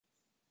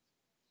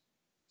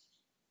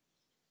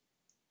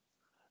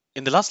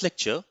In the last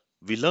lecture,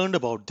 we learned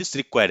about this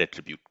required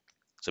attribute.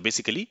 So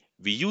basically,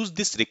 we use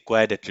this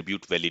required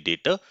attribute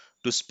validator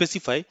to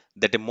specify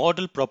that a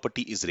model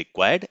property is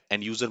required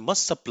and user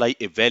must supply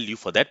a value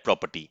for that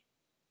property.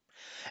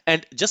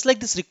 And just like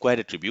this required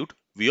attribute,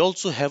 we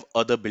also have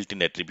other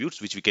built-in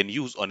attributes which we can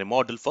use on a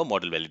model for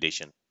model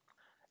validation.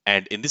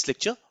 And in this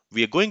lecture,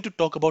 we are going to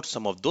talk about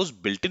some of those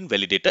built-in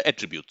validator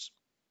attributes.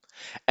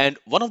 And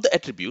one of the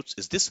attributes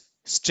is this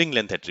string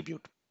length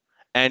attribute.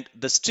 And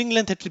the string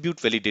length attribute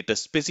validator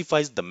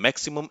specifies the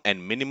maximum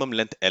and minimum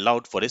length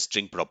allowed for a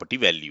string property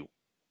value.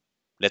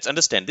 Let's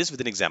understand this with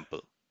an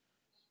example.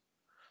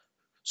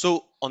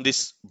 So on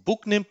this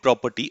book name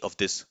property of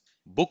this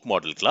book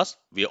model class,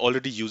 we are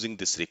already using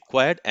this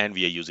required and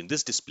we are using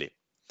this display.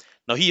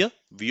 Now here,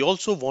 we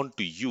also want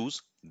to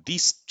use the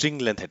string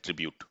length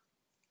attribute.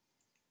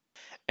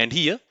 And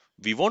here,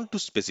 we want to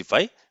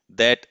specify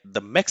that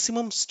the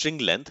maximum string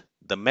length,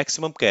 the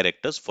maximum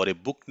characters for a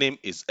book name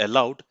is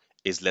allowed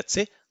is, let's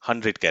say,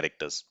 100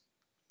 characters.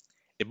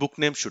 A book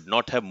name should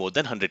not have more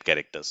than 100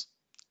 characters.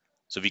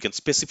 So we can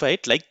specify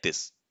it like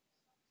this.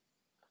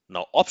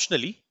 Now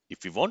optionally,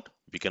 if we want,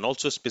 we can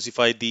also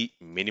specify the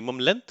minimum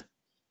length.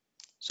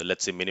 So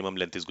let's say minimum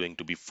length is going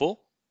to be 4.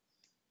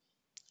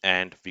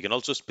 And we can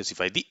also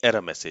specify the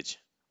error message.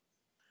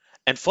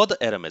 And for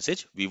the error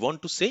message, we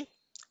want to say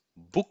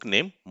book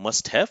name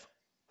must have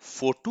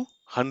 4 to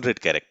 100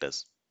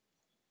 characters.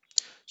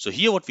 So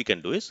here what we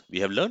can do is we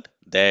have learned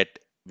that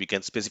we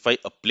can specify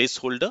a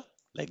placeholder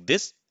like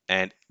this,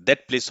 and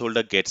that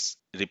placeholder gets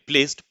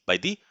replaced by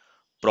the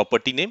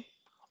property name,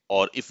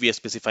 or if we are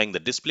specifying the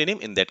display name,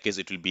 in that case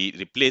it will be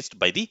replaced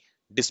by the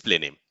display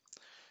name.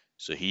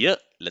 So here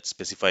let's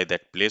specify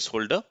that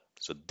placeholder.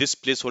 So this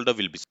placeholder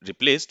will be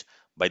replaced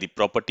by the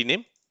property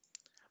name,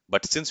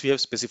 but since we have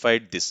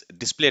specified this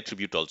display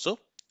attribute also,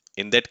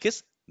 in that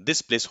case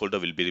this placeholder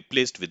will be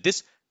replaced with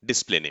this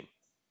display name.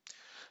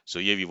 So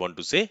here we want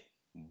to say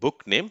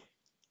book name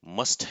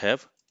must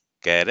have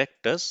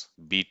characters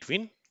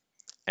between,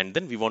 and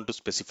then we want to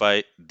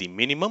specify the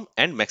minimum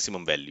and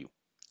maximum value.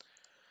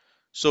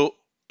 So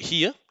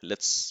here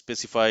let's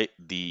specify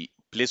the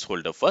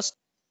placeholder first.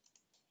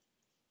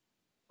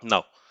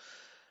 Now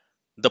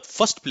the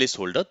first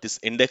placeholder, this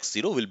index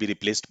 0, will be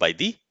replaced by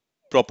the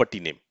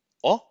property name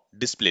or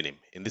display name.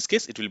 In this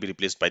case it will be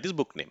replaced by this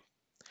book name.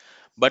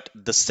 But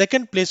the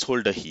second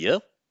placeholder here,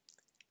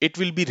 it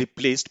will be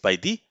replaced by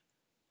the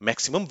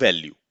maximum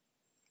value.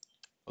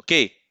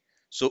 Okay,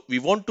 so we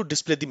want to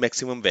display the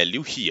maximum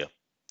value here.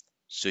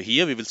 So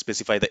here we will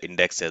specify the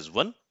index as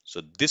 1.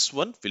 So this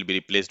one will be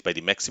replaced by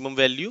the maximum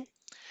value,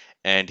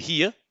 and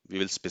here we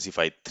will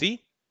specify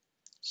 3.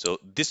 So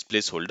this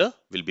placeholder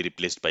will be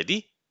replaced by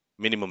the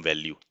minimum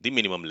value, the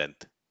minimum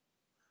length.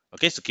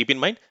 Okay, so keep in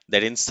mind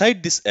that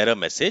inside this error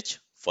message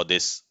for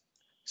this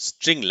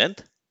string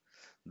length,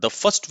 the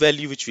first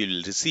value which we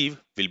will receive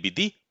will be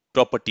the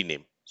property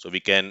name. So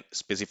we can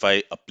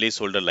specify a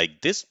placeholder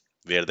like this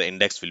where the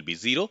index will be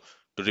 0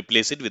 to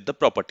replace it with the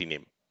property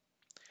name.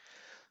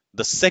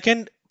 The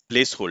second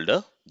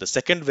placeholder, the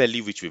second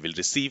value which we will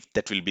receive,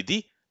 that will be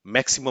the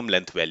maximum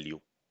length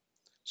value.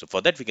 So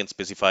for that we can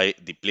specify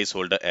the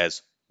placeholder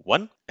as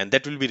 1, and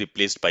that will be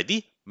replaced by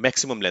the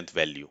maximum length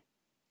value.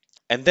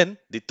 And then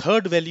the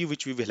third value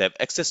which we will have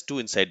access to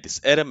inside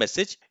this error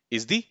message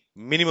is the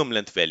minimum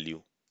length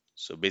value.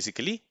 So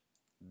basically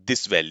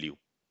this value.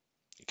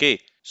 Okay,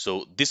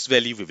 so this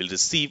value we will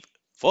receive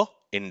for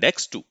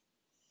index 2.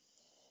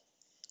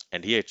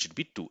 And here it should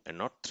be 2 and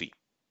not 3.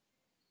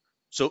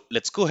 So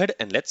let's go ahead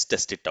and let's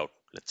test it out.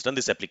 Let's run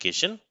this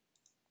application.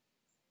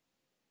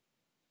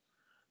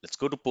 Let's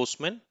go to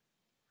Postman,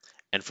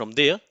 and from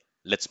there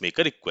let's make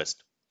a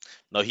request.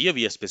 Now here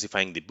we are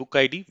specifying the book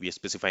ID, we are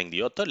specifying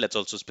the author. Let's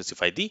also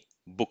specify the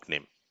book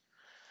name.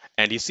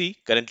 And you see,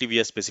 currently we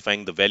are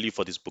specifying the value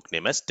for this book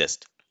name as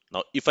test.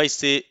 Now if I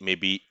say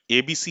maybe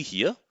ABC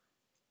here,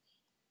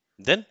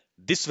 then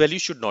this value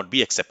should not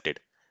be accepted,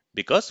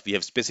 because we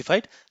have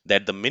specified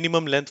that the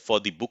minimum length for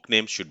the book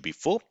name should be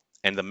 4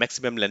 and the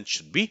maximum length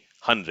should be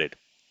 100.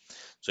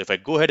 So if I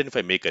go ahead and if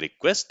I make a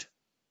request,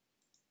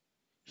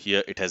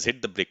 here it has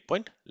hit the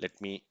breakpoint.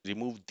 Let me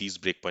remove these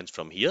breakpoints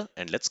from here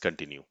and let's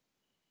continue.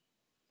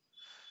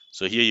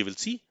 So here you will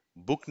see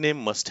book name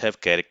must have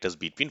characters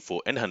between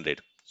 4 and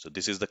 100. So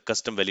this is the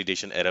custom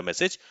validation error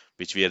message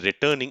which we are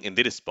returning in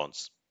the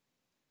response.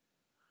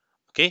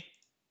 Okay,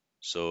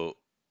 so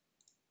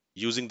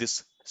using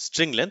this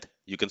string length,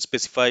 you can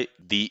specify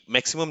the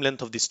maximum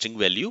length of the string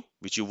value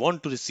which you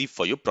want to receive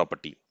for your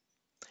property.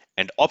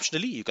 And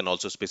optionally, you can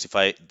also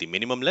specify the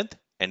minimum length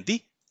and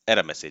the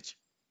error message.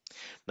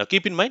 Now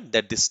keep in mind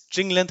that this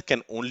string length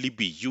can only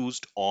be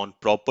used on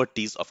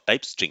properties of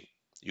type string.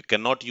 You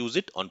cannot use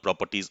it on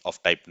properties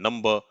of type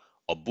number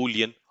or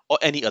boolean or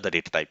any other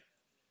data type.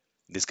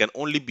 This can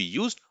only be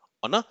used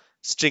on a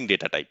string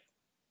data type.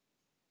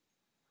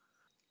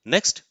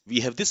 Next,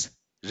 we have this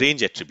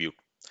range attribute.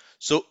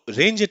 So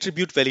range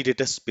attribute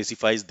validator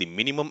specifies the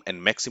minimum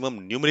and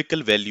maximum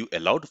numerical value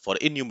allowed for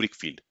a numeric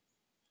field.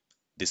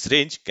 This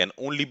range can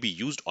only be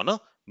used on a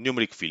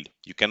numeric field.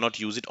 You cannot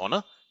use it on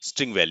a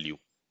string value.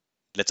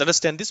 Let's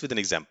understand this with an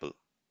example.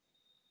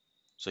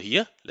 So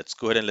here, let's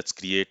go ahead and let's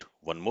create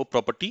one more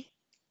property.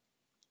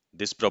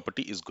 This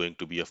property is going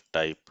to be of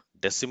type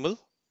decimal,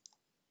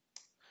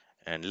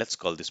 and let's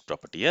call this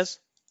property as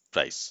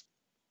price.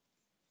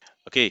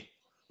 Okay,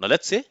 now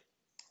let's say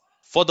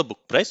for the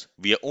book price,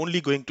 we are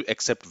only going to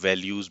accept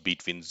values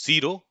between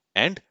 0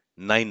 and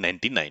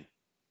 9.99.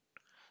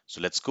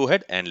 So let's go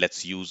ahead and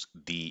let's use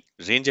the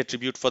range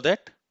attribute for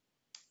that.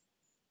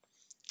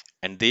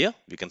 And there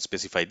we can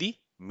specify the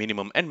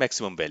minimum and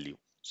maximum value.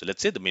 So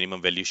let's say the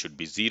minimum value should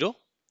be 0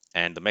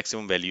 and the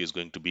maximum value is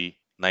going to be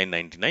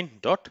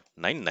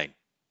 999.99.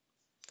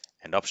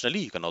 And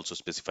optionally, you can also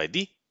specify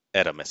the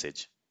error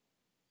message.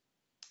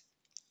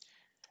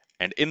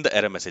 And in the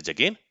error message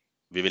again,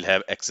 we will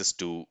have access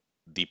to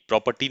the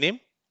property name,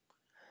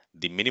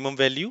 the minimum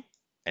value,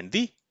 and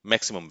the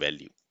maximum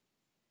value.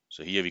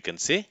 So here we can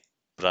say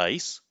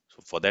price.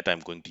 So for that, I'm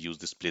going to use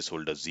this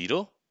placeholder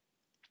 0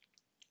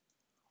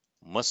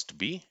 must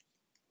be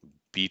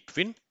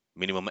between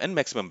minimum and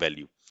maximum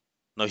value.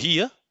 Now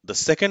here, the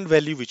second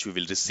value which we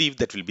will receive,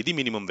 that will be the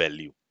minimum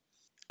value.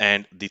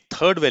 And the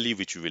third value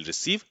which we will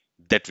receive,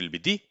 that will be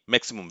the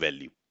maximum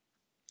value.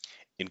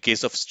 In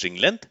case of string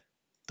length,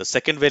 the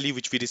second value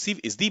which we receive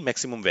is the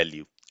maximum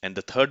value, and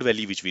the third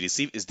value which we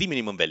receive is the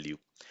minimum value.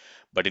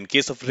 But in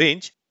case of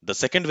range, the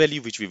second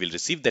value which we will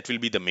receive, that will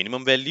be the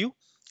minimum value,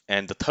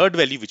 and the third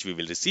value which we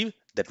will receive,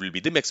 that will be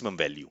the maximum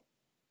value.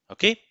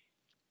 Okay,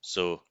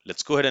 so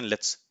let's go ahead and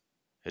let's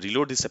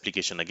reload this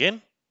application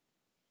again,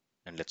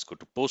 and let's go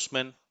to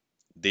Postman.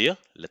 There,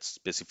 let's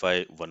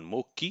specify one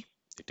more key.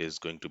 It is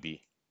going to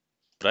be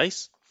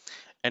price,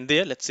 and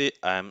there let's say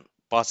I am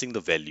passing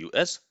the value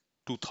as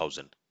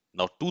 2000.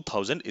 Now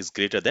 2000 is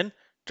greater than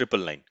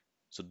 999,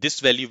 so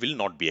this value will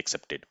not be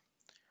accepted.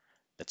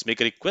 Let's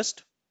make a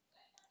request,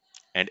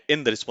 and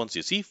in the response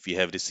you see we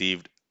have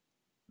received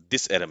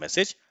this error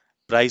message: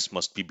 price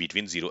must be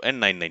between 0 and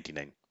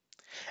 999.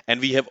 And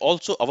we have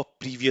also our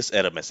previous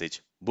error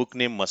message: book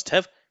name must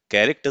have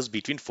characters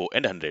between 4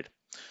 and 100.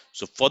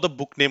 So for the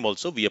book name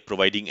also we are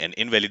providing an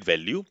invalid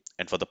value,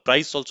 and for the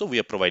price also we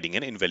are providing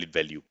an invalid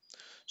value.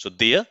 So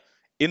there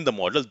in the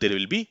model there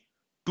will be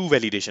two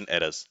validation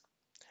errors,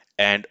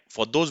 and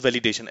for those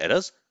validation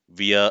errors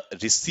we are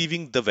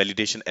receiving the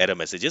validation error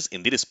messages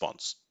in the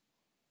response.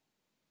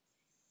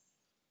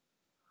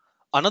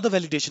 Another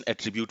validation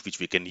attribute which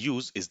we can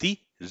use is the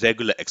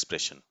regular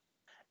expression.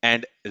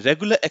 And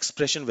regular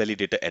expression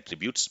validator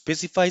attribute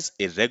specifies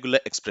a regular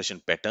expression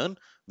pattern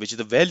which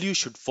the value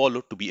should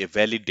follow to be a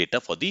valid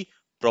data for the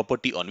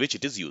property on which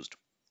it is used.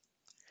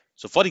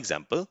 So for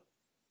example,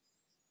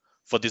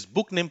 for this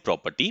book name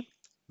property,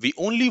 we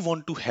only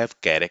want to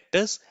have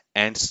characters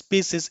and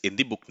spaces in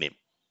the book name.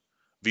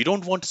 We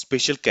don't want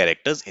special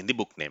characters in the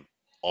book name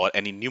or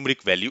any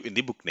numeric value in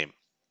the book name.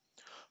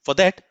 For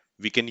that,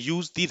 we can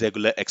use the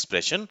regular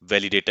expression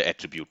validator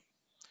attribute.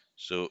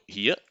 So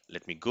here,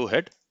 let me go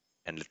ahead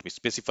and let me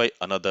specify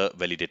another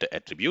validator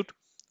attribute.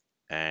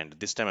 And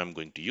this time I'm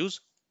going to use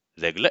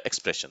regular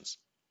expressions.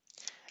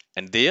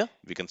 And there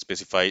we can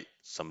specify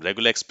some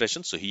regular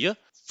expressions. So here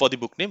for the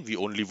book name, we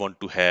only want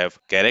to have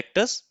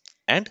characters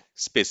and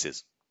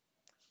spaces.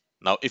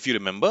 Now, if you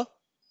remember,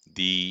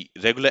 the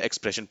regular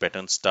expression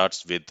pattern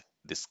starts with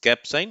this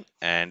cap sign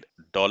and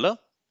dollar,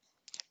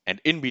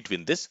 and in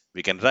between this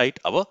we can write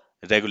our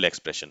regular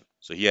expression.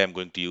 So here I'm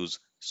going to use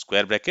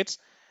square brackets,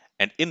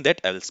 and in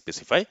that I will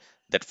specify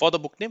that for the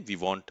book name we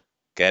want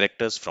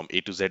characters from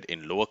A to Z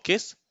in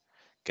lowercase,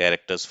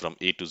 characters from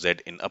A to Z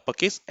in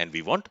uppercase, and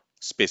we want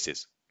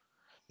spaces.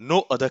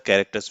 No other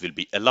characters will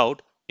be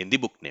allowed in the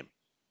book name.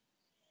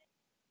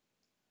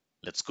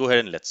 Let's go ahead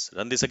and let's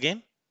run this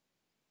again.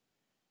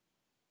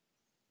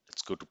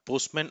 Let's go to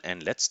Postman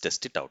and let's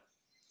test it out.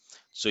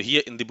 So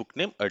here in the book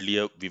name,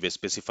 earlier we were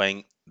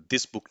specifying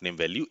this book name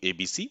value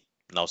ABC.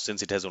 Now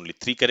since it has only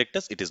 3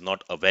 characters, it is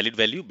not a valid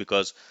value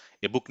because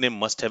a book name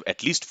must have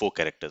at least 4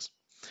 characters.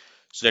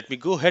 So let me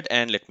go ahead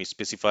and let me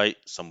specify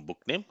some book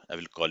name. I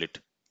will call it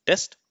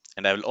test,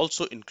 and I will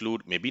also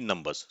include maybe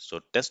numbers.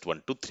 So test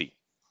 1, 2, 3.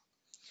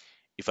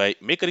 If I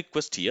make a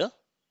request here,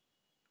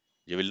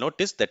 you will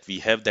notice that we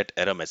have that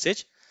error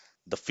message.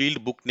 The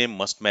field book name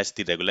must match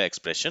the regular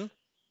expression,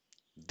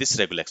 this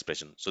regular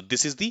expression. So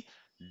this is the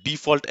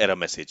default error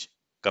message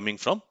coming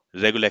from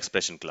regular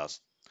expression class.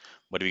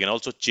 But we can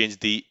also change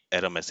the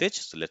error message.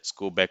 So let's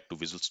go back to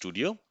Visual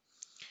Studio,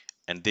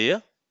 and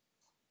there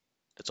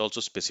let's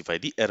also specify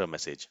the error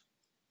message.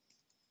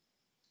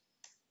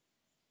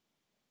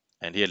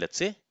 And here let's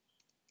say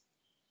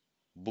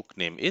book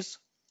name is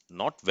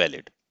not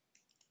valid.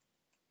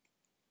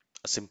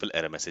 A simple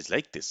error message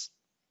like this.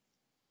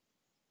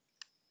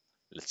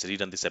 Let's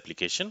rerun this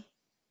application.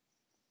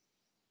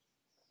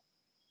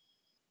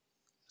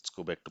 Let's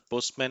go back to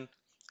Postman,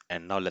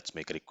 and now let's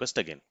make a request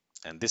again.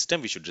 And this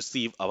time we should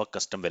receive our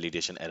custom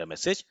validation error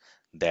message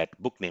that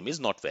book name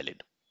is not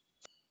valid.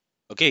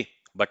 Okay,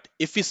 but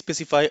if we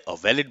specify a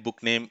valid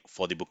book name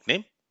for the book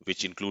name,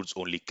 which includes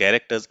only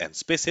characters and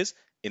spaces,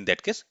 in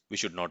that case, we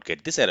should not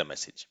get this error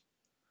message.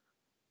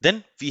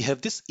 Then we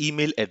have this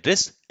email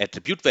address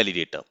attribute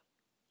validator.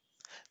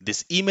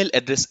 This email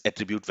address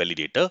attribute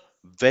validator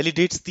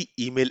validates the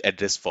email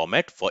address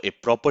format for a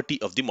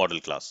property of the model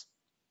class.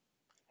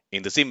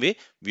 In the same way,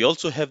 we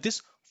also have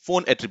this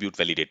phone attribute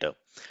validator,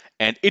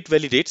 and it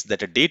validates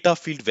that a data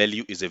field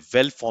value is a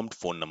well-formed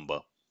phone number.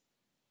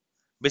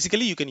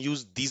 Basically, you can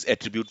use these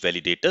attribute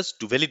validators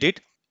to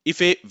validate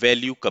if a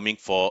value coming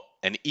for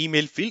an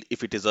email field,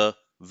 if it is a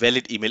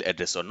valid email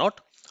address or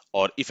not,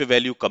 or if a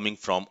value coming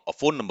from a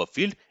phone number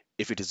field,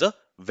 if it is a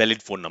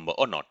valid phone number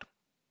or not.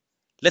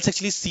 Let's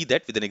actually see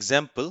that with an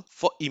example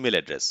for email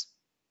address.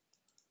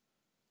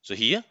 So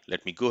here,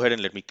 let me go ahead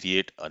and let me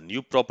create a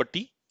new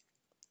property.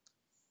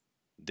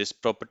 This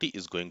property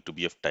is going to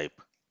be of type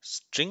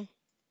string,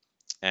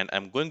 and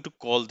I'm going to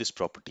call this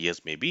property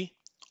as maybe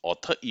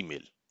author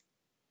email.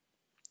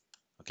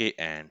 Okay,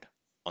 and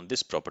on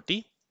this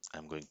property,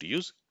 I'm going to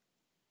use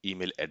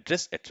email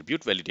address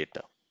attribute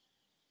validator.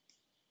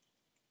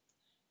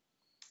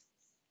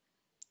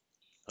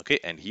 Okay,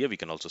 and here we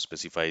can also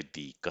specify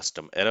the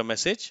custom error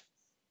message,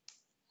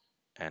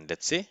 and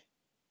let's say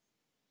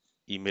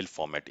email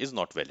format is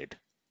not valid.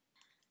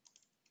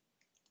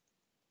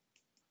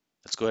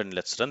 Let's go ahead and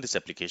let's run this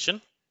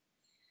application.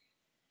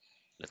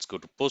 Let's go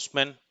to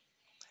Postman,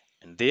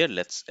 and there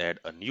let's add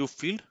a new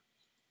field,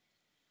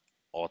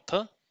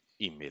 author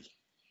email.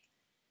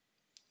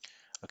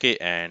 Okay,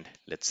 and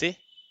let's say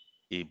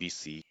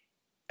abc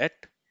at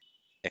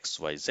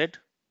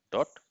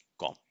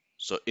xyz.com.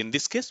 So in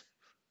this case,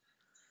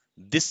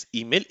 this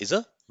email is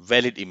a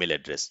valid email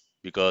address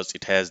because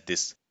it has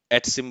this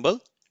at symbol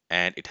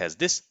and it has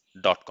this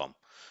 .com.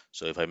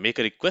 So if I make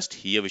a request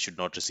here, we should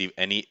not receive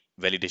any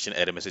validation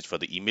error message for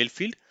the email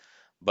field.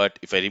 But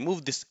if I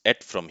remove this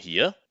at from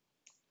here,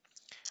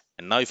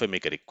 and now if I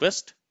make a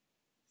request,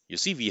 you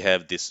see we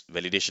have this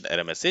validation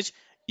error message,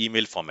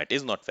 email format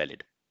is not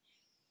valid.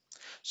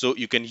 So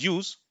you can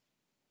use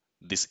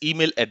this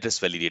email address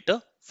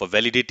validator for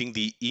validating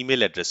the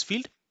email address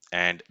field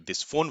and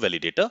this phone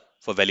validator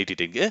for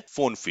validating a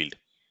phone field.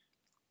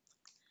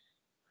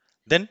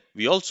 Then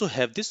we also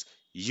have this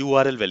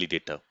URL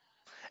validator,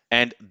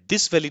 and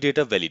this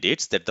validator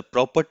validates that the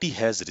property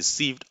has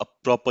received a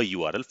proper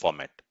URL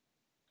format.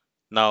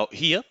 Now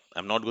here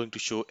I'm not going to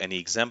show any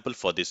example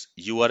for this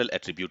URL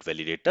attribute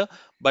validator,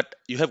 but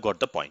you have got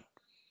the point.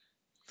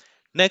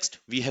 Next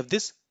we have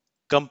this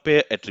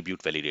compare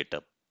attribute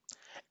validator,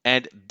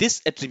 and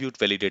this attribute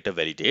validator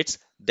validates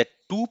that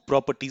two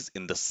properties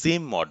in the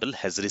same model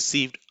has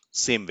received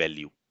same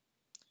value.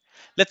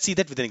 Let's see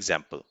that with an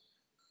example.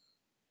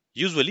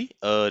 Usually,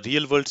 a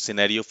real-world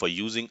scenario for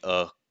using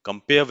a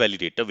compare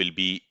validator will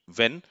be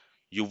when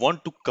you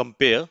want to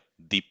compare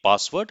the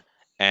password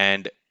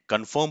and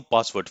confirm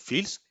password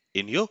fields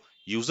in your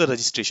user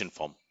registration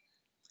form.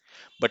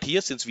 But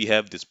here, since we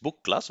have this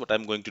book class, what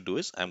I'm going to do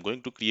is I'm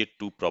going to create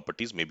two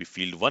properties, maybe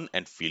field 1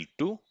 and field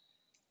 2.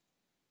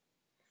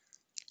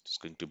 It's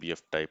going to be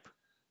of type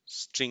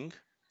string,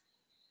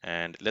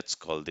 and let's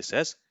call this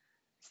as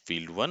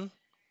field 1,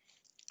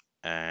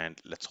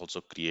 and let's also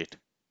create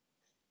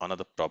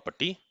another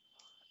property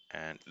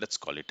and let's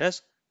call it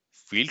as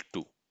field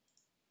 2.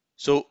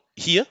 So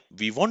here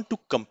we want to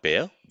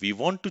compare, we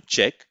want to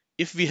check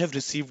if we have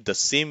received the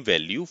same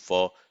value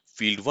for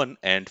field 1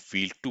 and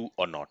field 2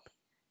 or not.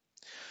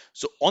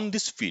 So on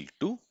this field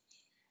 2,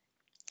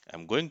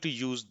 I'm going to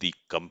use the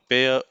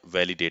compare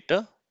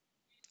validator,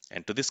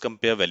 and to this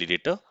compare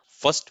validator,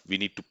 first we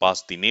need to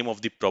pass the name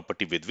of the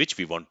property with which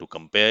we want to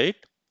compare it.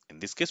 In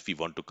this case, we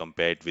want to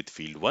compare it with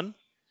field 1,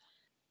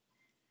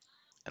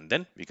 and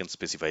then we can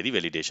specify the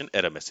validation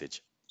error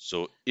message.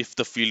 So if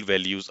the field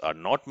values are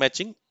not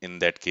matching, in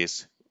that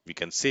case, we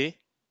can say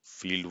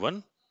field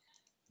 1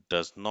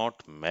 does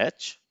not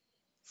match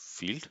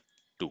field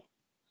 2,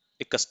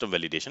 a custom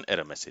validation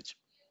error message.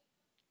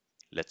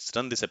 Let's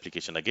run this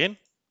application again.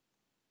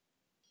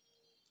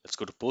 Let's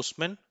go to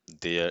Postman.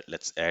 There,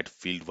 let's add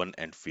field 1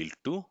 and field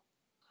 2.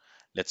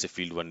 Let's say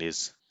field 1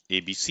 is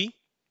ABC.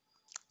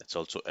 Let's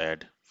also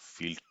add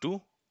field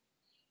 2.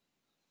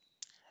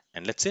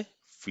 And let's say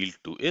field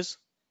 2 is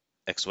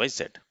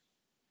XYZ.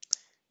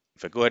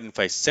 If I go ahead and if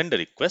I send a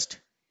request,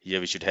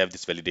 here we should have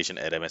this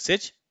validation error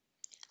message.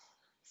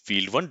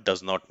 Field 1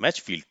 does not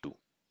match field 2.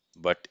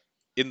 But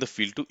in the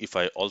field 2, if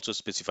I also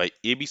specify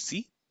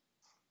ABC,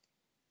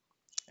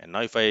 and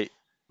now if I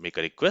make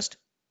a request,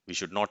 we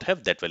should not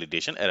have that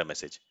validation error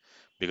message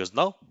because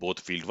now both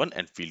field 1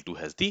 and field 2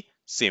 has the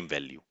same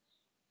value.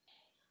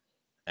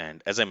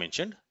 And as I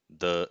mentioned,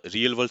 the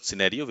real world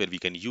scenario where we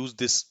can use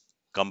this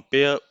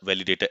compare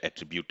validator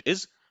attribute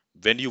is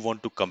when you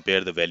want to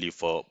compare the value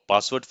for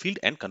password field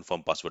and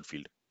confirm password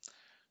field.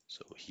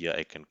 So here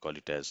I can call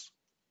it as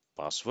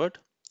password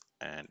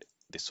and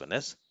this one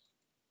as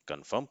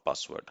confirm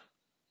password.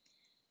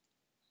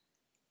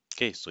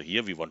 Okay, so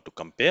here we want to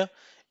compare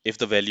if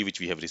the value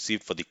which we have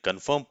received for the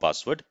confirm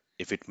password,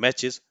 if it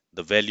matches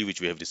the value which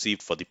we have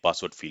received for the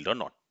password field or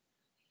not.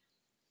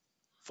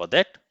 For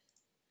that,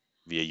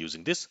 we are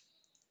using this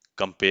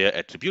compare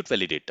attribute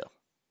validator.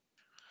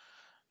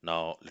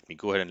 Now let me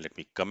go ahead and let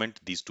me comment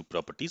these two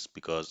properties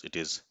because it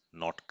is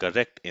not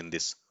correct in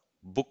this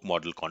book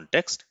model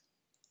context.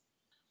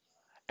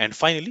 And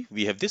finally,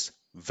 we have this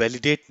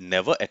validate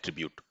never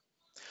attribute.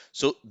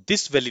 So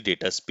this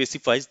validator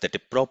specifies that a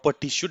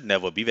property should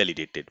never be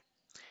validated.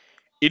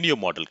 In your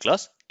model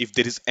class, if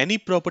there is any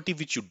property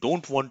which you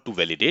don't want to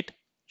validate,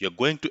 you're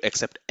going to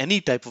accept any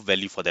type of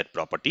value for that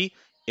property.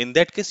 In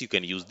that case, you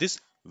can use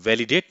this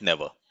validate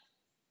never.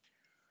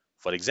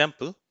 For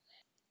example,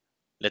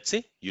 let's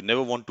say you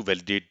never want to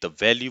validate the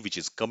value which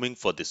is coming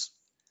for this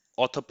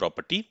author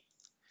property.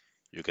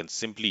 You can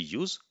simply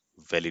use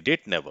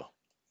validate never.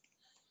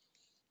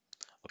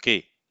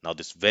 Okay, now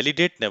this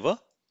validate never,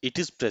 it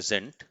is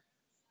present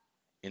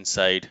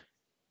inside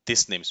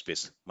this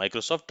namespace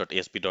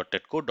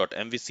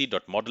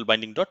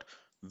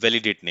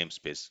microsoft.asp.netcode.mvc.modelbinding.validate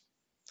namespace.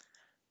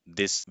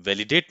 This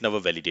validate never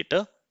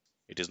validator,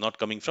 it is not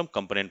coming from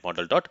component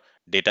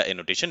model.data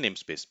annotation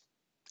namespace.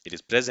 It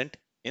is present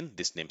in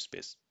this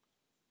namespace.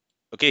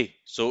 Okay,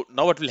 so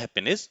now what will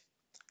happen is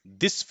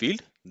this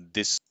field,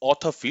 this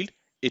author field,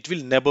 it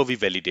will never be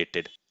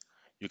validated.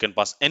 You can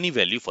pass any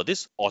value for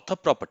this author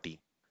property,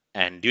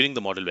 and during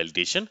the model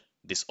validation,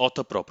 this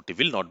author property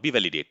will not be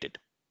validated.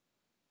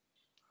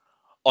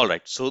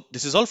 Alright, so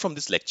this is all from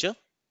this lecture.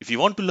 If you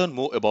want to learn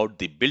more about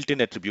the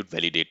built-in attribute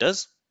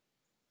validators,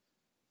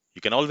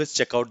 you can always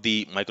check out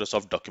the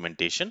Microsoft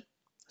documentation.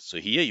 So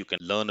here you can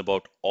learn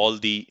about all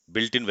the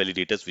built-in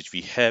validators which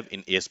we have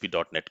in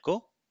ASP.NET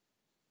Core.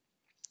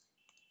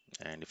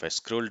 And if I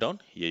scroll down,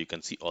 here you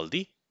can see all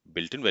the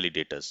built-in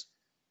validators.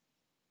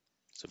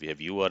 So we have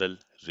URL,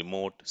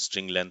 remote,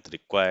 string length,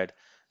 required,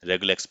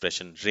 regular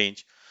expression,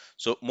 range.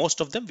 So most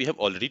of them we have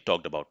already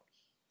talked about.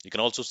 You can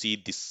also see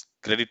this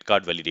credit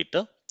card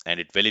validator, and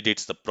it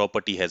validates the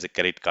property has a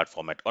credit card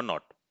format or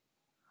not.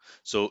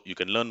 So you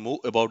can learn more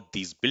about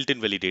these built-in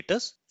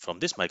validators from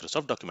this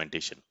Microsoft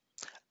documentation.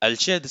 I'll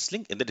share this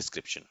link in the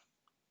description.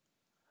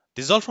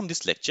 This is all from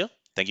this lecture.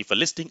 Thank you for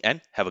listening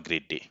and have a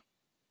great day.